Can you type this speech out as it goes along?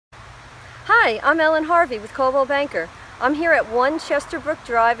Hi, I'm Ellen Harvey with Coldwell Banker. I'm here at 1 Chesterbrook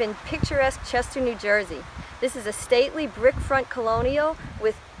Drive in picturesque Chester, New Jersey. This is a stately brick front colonial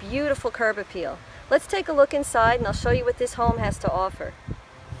with beautiful curb appeal. Let's take a look inside and I'll show you what this home has to offer.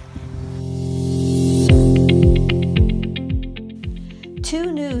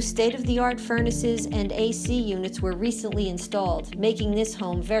 Two new state-of-the-art furnaces and AC units were recently installed, making this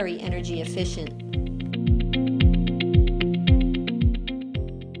home very energy efficient.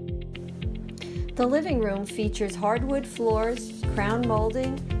 The living room features hardwood floors, crown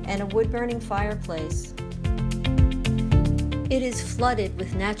molding, and a wood-burning fireplace. It is flooded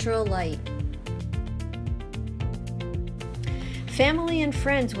with natural light. Family and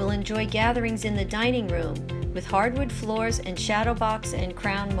friends will enjoy gatherings in the dining room with hardwood floors and shadow box and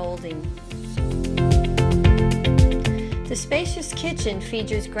crown molding. The spacious kitchen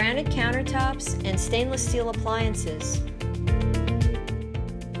features granite countertops and stainless steel appliances.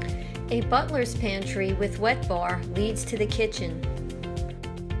 A butler's pantry with wet bar leads to the kitchen.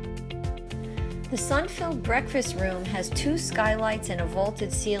 The sun-filled breakfast room has two skylights and a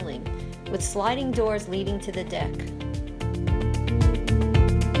vaulted ceiling, with sliding doors leading to the deck.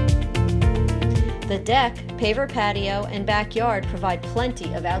 The deck, paver patio, and backyard provide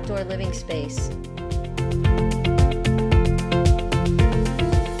plenty of outdoor living space.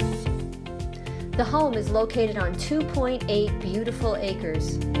 The home is located on 2.8 beautiful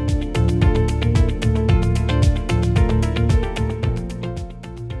acres.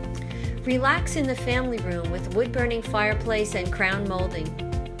 Relax in the family room with wood-burning fireplace and crown molding.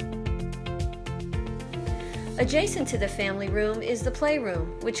 Adjacent to the family room is the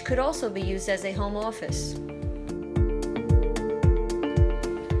playroom, which could also be used as a home office.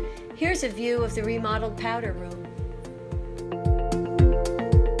 Here's a view of the remodeled powder room.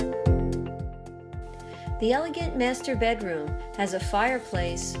 The elegant master bedroom has a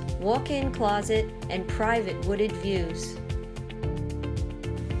fireplace, walk-in closet, and private wooded views.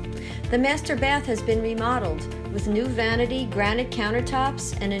 The master bath has been remodeled with new vanity, granite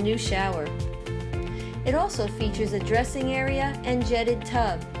countertops, and a new shower. It also features a dressing area and jetted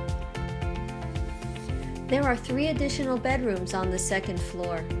tub. There are 3 additional bedrooms on the second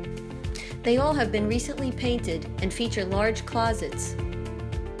floor. They all have been recently painted and feature large closets.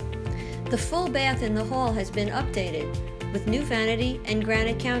 The full bath in the hall has been updated with new vanity and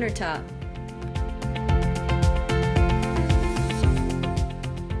granite countertop.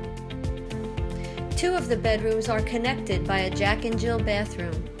 Two of the bedrooms are connected by a Jack and Jill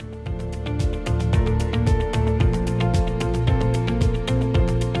bathroom.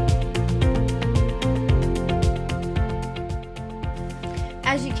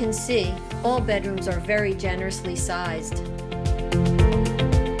 As you can see, all bedrooms are very generously sized.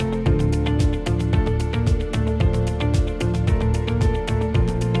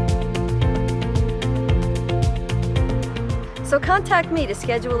 So contact me to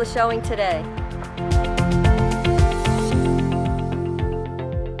schedule a showing today.